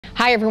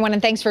Hi, everyone,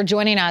 and thanks for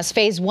joining us.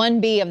 Phase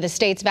 1B of the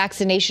state's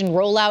vaccination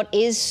rollout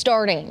is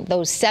starting.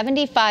 Those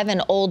 75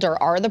 and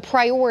older are the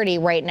priority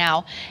right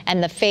now,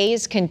 and the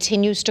phase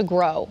continues to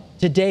grow.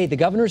 Today, the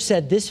governor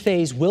said this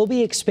phase will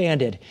be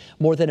expanded.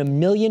 More than 1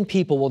 million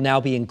people will now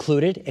be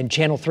included, and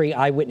Channel 3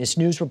 Eyewitness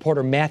News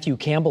reporter Matthew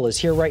Campbell is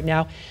here right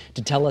now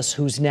to tell us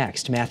who's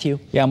next. Matthew?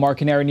 Yeah,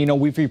 Mark and Aaron, you know,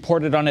 we've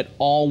reported on it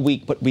all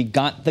week, but we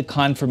got the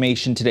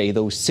confirmation today.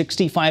 Those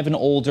 65 and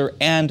older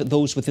and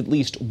those with at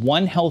least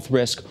one health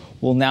risk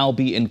will now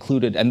be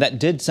included. And that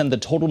did send the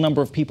total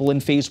number of people in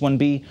Phase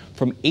 1B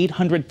from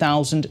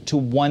 800,000 to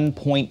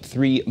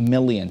 1.3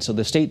 million. So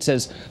the state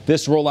says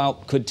this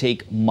rollout could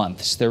take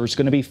months. There's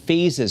going to be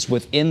phases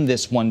within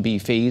this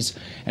 1B phase,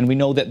 and we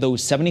know that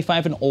those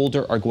 75 and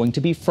older are going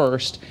to be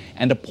first,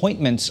 and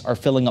appointments are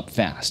filling up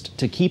fast.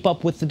 To keep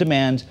up with the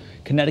demand,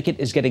 Connecticut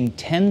is getting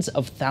tens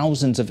of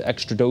thousands of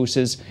extra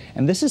doses,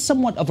 and this is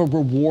somewhat of a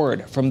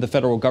reward from the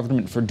federal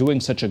government for doing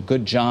such a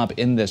good job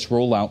in this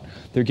rollout.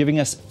 They're giving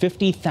us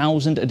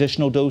 50,000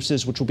 additional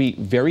doses, which will be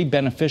very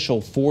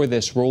beneficial for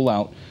this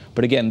rollout.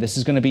 But again, this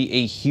is going to be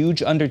a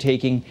huge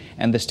undertaking,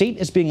 and the state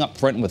is being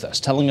upfront with us,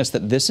 telling us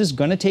that this is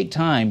going to take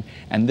time,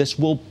 and this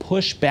will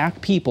push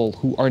back people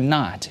who are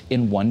not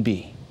in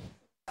 1B.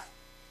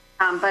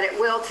 But it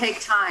will take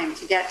time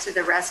to get to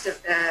the rest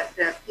of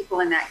the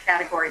people in that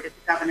category that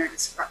the governor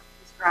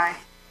described.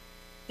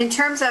 In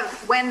terms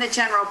of when the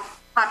general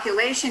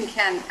population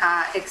can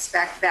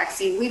expect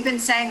vaccine, we've been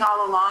saying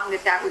all along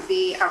that that would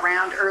be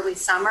around early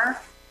summer.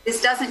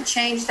 This doesn't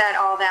change that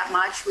all that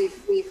much.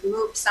 We've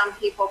moved some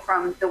people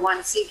from the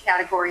 1C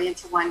category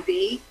into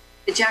 1B.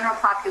 The general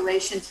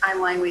population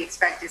timeline we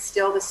expect is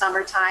still the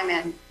summertime,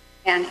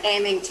 and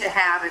aiming to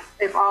have,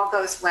 if all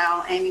goes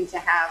well, aiming to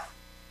have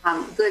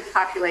good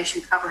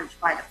population coverage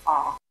by the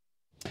fall.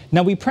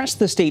 Now, we pressed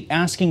the state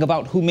asking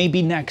about who may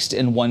be next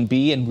in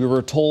 1B, and we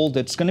were told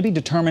it's going to be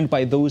determined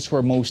by those who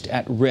are most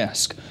at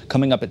risk.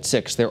 Coming up at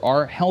 6, there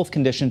are health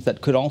conditions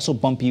that could also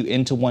bump you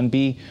into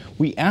 1B.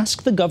 We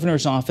asked the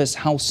governor's office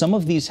how some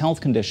of these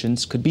health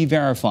conditions could be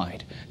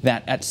verified.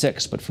 That at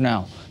 6. But for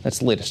now, that's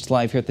the latest.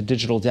 Live here at the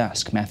digital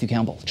desk. Matthew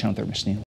Campbell, Channel 3 News.